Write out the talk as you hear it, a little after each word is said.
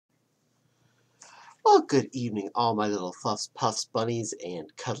Well, good evening, all my little fluffs, puffs, bunnies,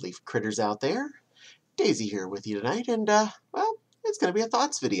 and cuddly critters out there. Daisy here with you tonight, and, well, it's going to be a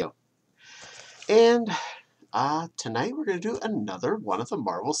thoughts video. And, tonight we're going to do another one of the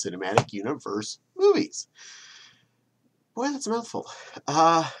Marvel Cinematic Universe movies. Boy, that's a mouthful.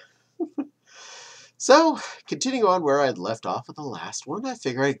 So, continuing on where I'd left off with the last one, I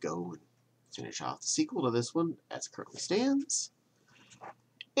figure I'd go and finish off the sequel to this one as it currently stands.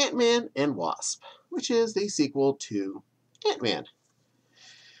 Man and Wasp, which is the sequel to Ant-Man.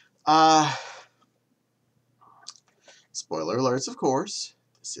 Spoiler alerts, of course.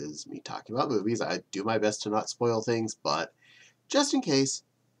 This is me talking about movies. I do my best to not spoil things, but just in case,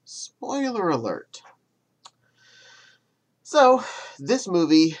 spoiler alert. So, this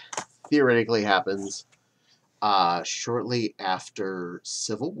movie theoretically happens shortly after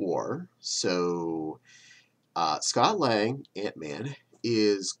Civil War. So, Scott Lang, Ant-Man,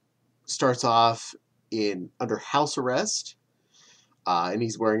 starts off under house arrest, and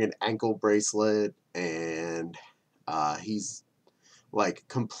he's wearing an ankle bracelet, and he's like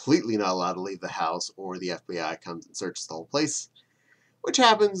completely not allowed to leave the house, or the FBI comes and searches the whole place, which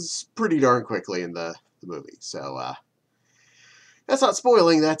happens pretty darn quickly in the movie. So that's not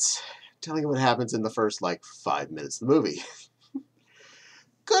spoiling, that's telling you what happens in the first like 5 minutes of the movie.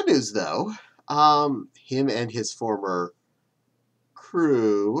 Good news though, him and his former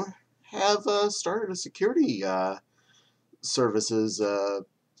crew have started a security services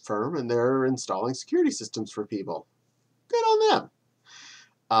firm, and they're installing security systems for people. Good on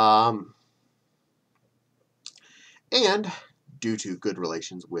them. And due to good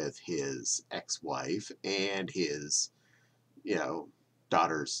relations with his ex-wife and his,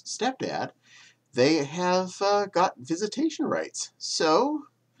 daughter's stepdad, they have got visitation rights. So,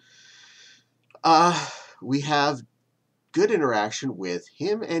 we have good interaction with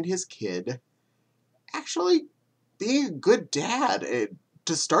him and his kid actually being a good dad. And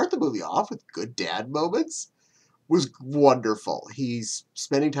to start the movie off with good dad moments was wonderful. He's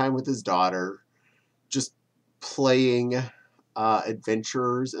spending time with his daughter, just playing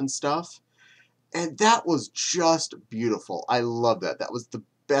adventures and stuff. And that was just beautiful. I love that. That was the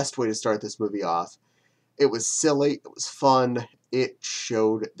best way to start this movie off. It was silly. It was fun. It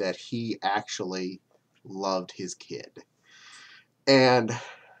showed that he actually loved his kid. And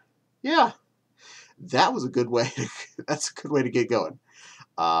yeah, that was a good way. That's a good way to get going.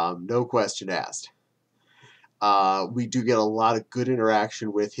 No question asked. We do get a lot of good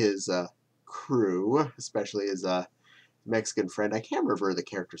interaction with his crew, especially his Mexican friend. I can't remember the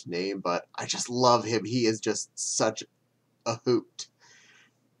character's name, but I just love him. He is just such a hoot.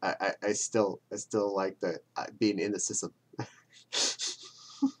 I still like the being in the system.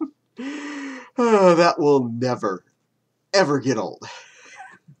 Oh, that will never, ever get old.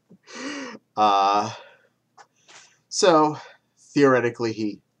 So, theoretically,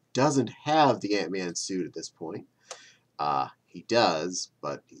 he doesn't have the Ant-Man suit at this point. He does,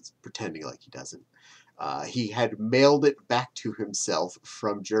 but he's pretending like he doesn't. He had mailed it back to himself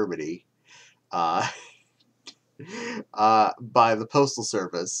from Germany by the Postal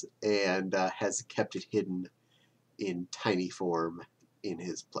Service, and has kept it hidden in tiny form in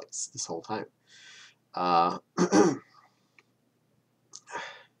his place this whole time.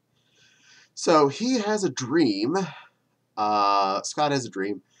 So he has a dream. Scott has a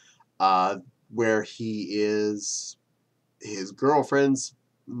dream where he is his girlfriend's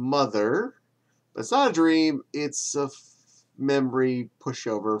mother. But it's not a dream, it's a memory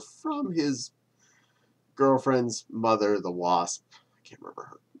pushover from his girlfriend's mother, the Wasp. I can't remember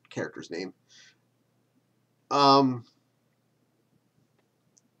her character's name. And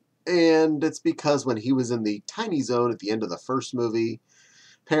it's because when he was in the Tiny Zone at the end of the first movie,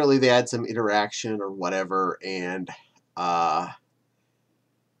 apparently they had some interaction or whatever, and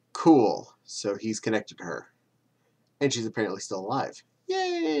cool. So he's connected to her. And she's apparently still alive.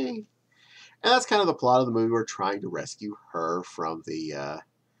 Yay! And that's kind of the plot of the movie. We're trying to rescue her from the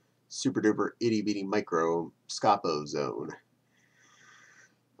super duper itty bitty micro scopo zone.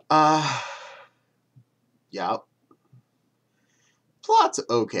 Yeah. Plot's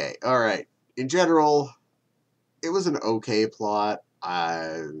okay. Alright. In general, it was an okay plot.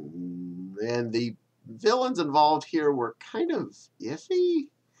 And the villains involved here were kind of iffy.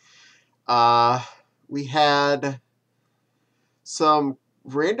 We had some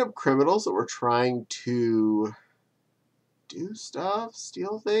random criminals that were trying to do stuff,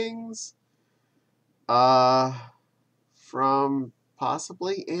 steal things, from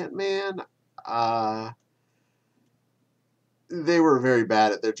possibly Ant-Man. They were very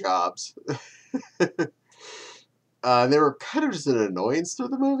bad at their jobs. They were kind of just an annoyance through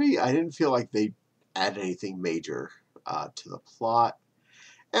the movie. I didn't feel like they add anything major to the plot.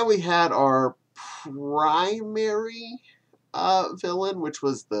 And we had our primary villain, which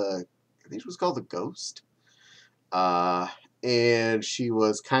was I think it was called the Ghost. And she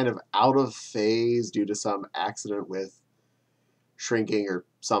was kind of out of phase due to some accident with shrinking or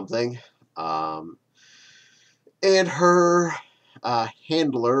something. And her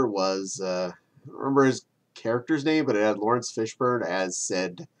handler was, I don't remember his character's name, but it had Lawrence Fishburne as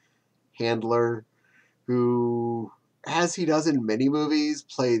said handler, who, as he does in many movies,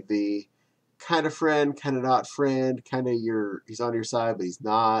 played the kind of friend, kind of not friend, kind of he's on your side, but he's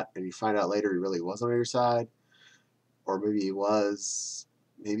not, and you find out later he really wasn't on your side, or maybe he was,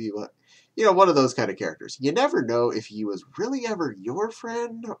 one of those kind of characters. You never know if he was really ever your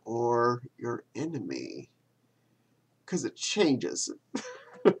friend or your enemy, because it changes.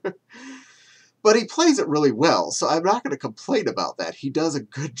 But he plays it really well, so I'm not going to complain about that. He does a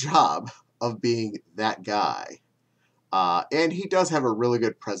good job of being that guy. And he does have a really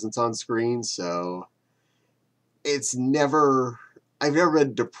good presence on screen, so I've never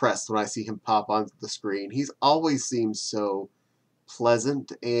been depressed when I see him pop onto the screen. He's always seemed so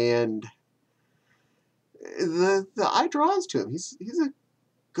pleasant, and the eye draws to him. He's a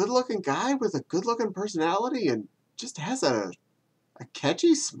good-looking guy with a good-looking personality, and just has a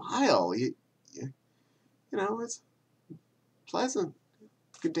catchy smile. It's pleasant,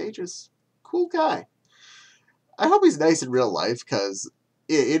 contagious, cool guy. I hope he's nice in real life, because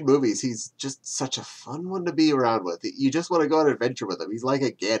in movies, he's just such a fun one to be around with. You just want to go on an adventure with him. He's like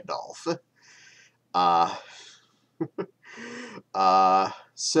a Gandalf.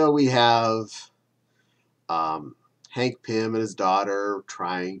 So we have Hank Pym and his daughter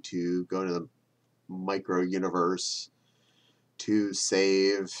trying to go to the micro universe to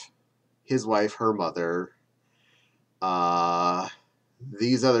save his wife, her mother.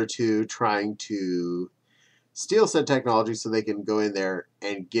 These other two trying to steal said technology so they can go in there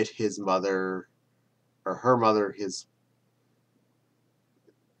and get his mother, or her mother, his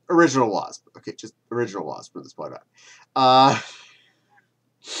original Wasp. Okay, just original Wasp from this point on.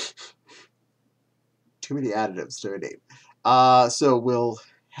 Too many additives to a name. So we'll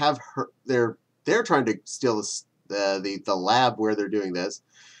have her. They're trying to steal the lab where they're doing this,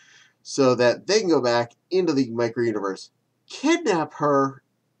 so that they can go back into the micro universe, kidnap her,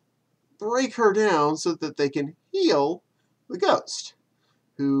 break her down, so that they can heal the Ghost,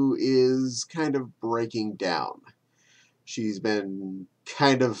 who is kind of breaking down. She's been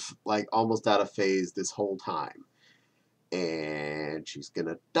kind of like almost out of phase this whole time, and she's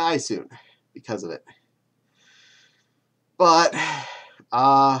gonna die soon because of it. But,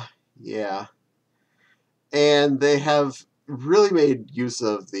 yeah. And they have really made use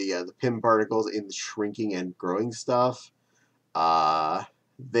of the Pym particles in the shrinking and growing stuff.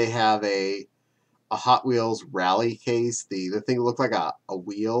 They have a Hot Wheels rally case. The thing looked like a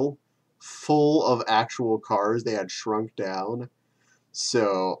wheel full of actual cars they had shrunk down.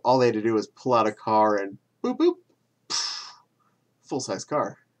 So all they had to do was pull out a car and boop, boop, full-size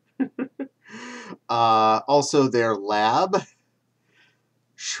car. Also, their lab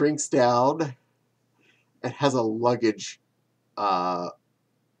shrinks down and has a luggage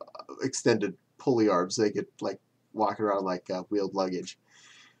extended pulley arm, so they could like walk around like wheeled luggage.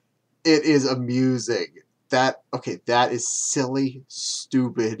 It is amusing. That is silly,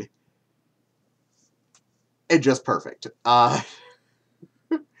 stupid, and just perfect. I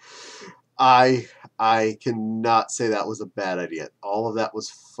cannot say that was a bad idea. All of that was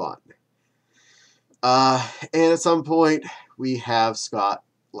fun. And at some point, we have Scott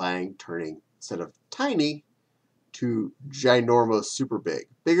Lang turning, instead of tiny, to ginormous, super big.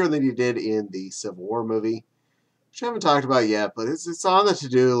 Bigger than he did in the Civil War movie, which I haven't talked about yet, but it's on the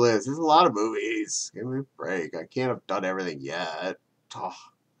to-do list. There's a lot of movies. Give me a break. I can't have done everything yet. Oh.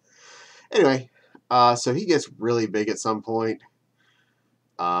 Anyway, so he gets really big at some point,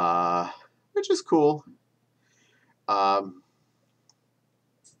 which is cool. I'd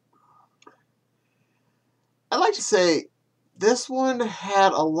like to say this one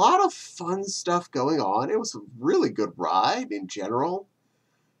had a lot of fun stuff going on. It was a really good ride in general.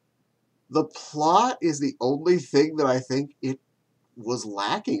 The plot is the only thing that I think it was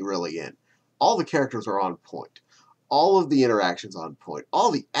lacking really in. All the characters are on point. All of the interactions on point. All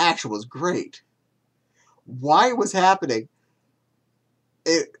the action was great. Why it was happening,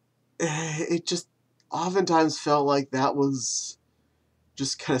 it just oftentimes felt like that was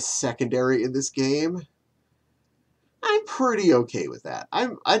just kind of secondary in this game. I'm pretty okay with that.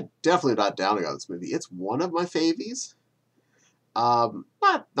 I'm definitely not downing on this movie. It's one of my favies.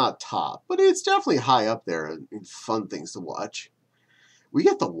 Not top, but it's definitely high up there in fun things to watch. We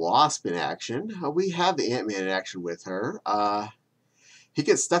get the Wasp in action. We have the Ant-Man in action with her. He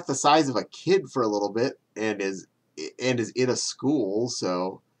gets stuck the size of a kid for a little bit and is in a school,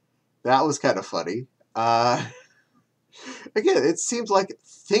 so that was kind of funny. Again, it seems like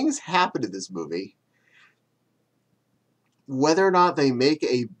things happen in this movie. Whether or not they make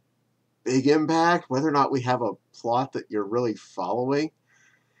a big impact, whether or not we have a plot that you're really following,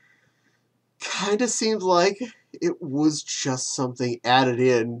 kind of seems like it was just something added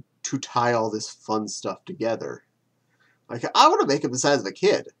in to tie all this fun stuff together. Like, I want to make him the size of a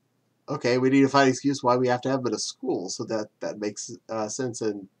kid. Okay, we need to find an excuse why we have to have him in a school, so that makes sense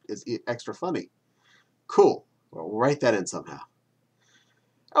and is extra funny. Cool. Well, we'll write that in somehow.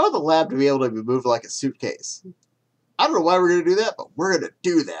 I want the lab to be able to be moved like a suitcase. I don't know why we're going to do that, but we're going to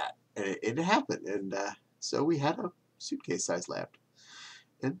do that. And it happened. And so we had a suitcase-sized lab.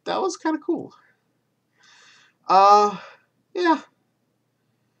 And that was kind of cool. Yeah.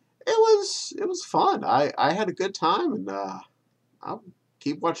 It was fun. I had a good time, and I'll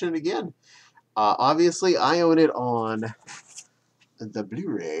keep watching it again. Obviously, I own it on the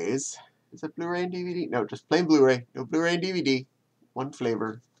Blu-rays. Is it Blu-ray and DVD? No, just plain Blu-ray. No Blu-ray and DVD. One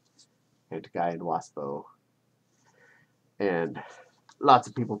flavor. And Guy and Waspo. And lots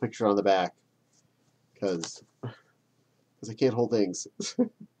of people pictured on the back. Because I can't hold things.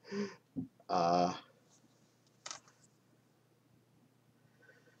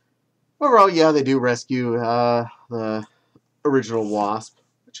 Overall, yeah, they do rescue the original Wasp,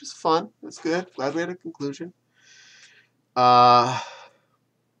 which is fun. That's good. Glad we had a conclusion.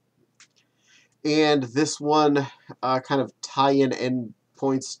 And this one kind of tie-in end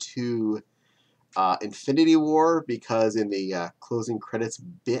points to Infinity War, because in the closing credits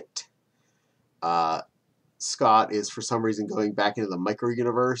bit, Scott is for some reason going back into the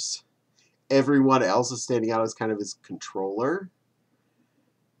micro-universe. Everyone else is standing out as kind of his controller.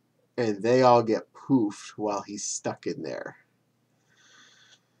 And they all get poofed while he's stuck in there.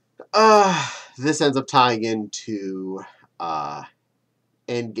 This ends up tying into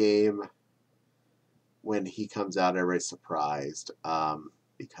Endgame, when he comes out, everybody's surprised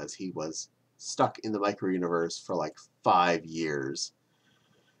because he was stuck in the micro-universe for like 5 years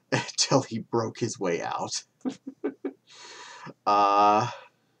until he broke his way out.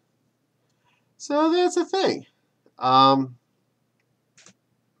 So that's a thing.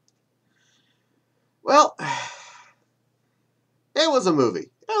 Well, it was a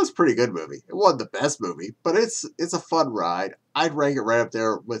movie. It was a pretty good movie. It wasn't the best movie, but it's a fun ride. I'd rank it right up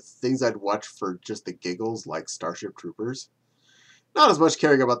there with things I'd watch for just the giggles, like Starship Troopers. Not as much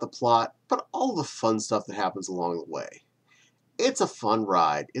caring about the plot, but all the fun stuff that happens along the way. It's a fun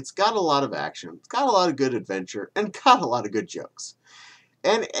ride. It's got a lot of action. It's got a lot of good adventure, and got a lot of good jokes.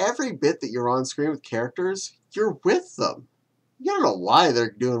 And every bit that you're on screen with characters, you're with them. You don't know why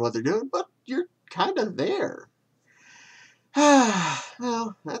they're doing what they're doing, but you're kind of there.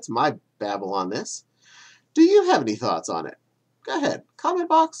 Well, that's my babble on this. Do you have any thoughts on it? Go ahead, comment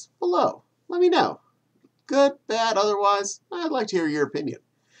box below. Let me know. Good, bad, otherwise, I'd like to hear your opinion.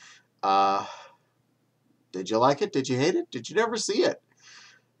 Did you like it? Did you hate it? Did you never see it?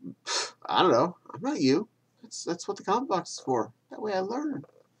 I don't know. I'm not you. That's what the comment box is for. That way I learn.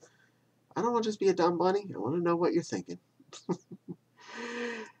 I don't want to just be a dumb bunny. I want to know what you're thinking.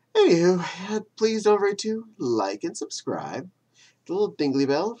 Anywho, please don't forget to like and subscribe. The little dingly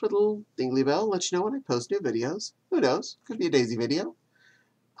bell for the little dingly bell lets you know when I post new videos. Who knows? Could be a Daisy video.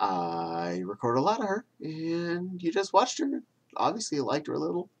 I record a lot of her, and you just watched her. Obviously, you liked her a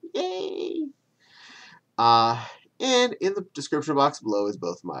little. Yay! And in the description box below is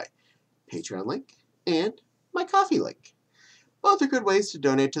both my Patreon link and my Ko-fi link. Both are good ways to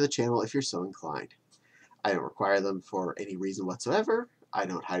donate to the channel if you're so inclined. I don't require them for any reason whatsoever. I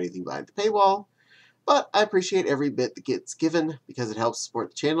don't hide anything behind the paywall. But I appreciate every bit that gets given because it helps support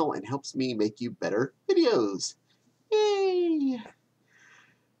the channel and helps me make you better videos. Yay!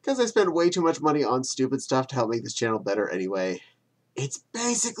 Because I spend way too much money on stupid stuff to help make this channel better anyway. It's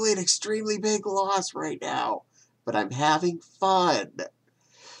basically an extremely big loss right now, but I'm having fun.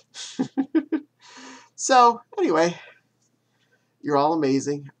 So, anyway, you're all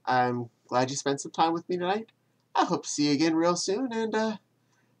amazing. I'm glad you spent some time with me tonight. I hope to see you again real soon, and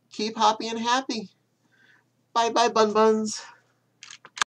keep hoppy and happy. Bye-bye, bun buns.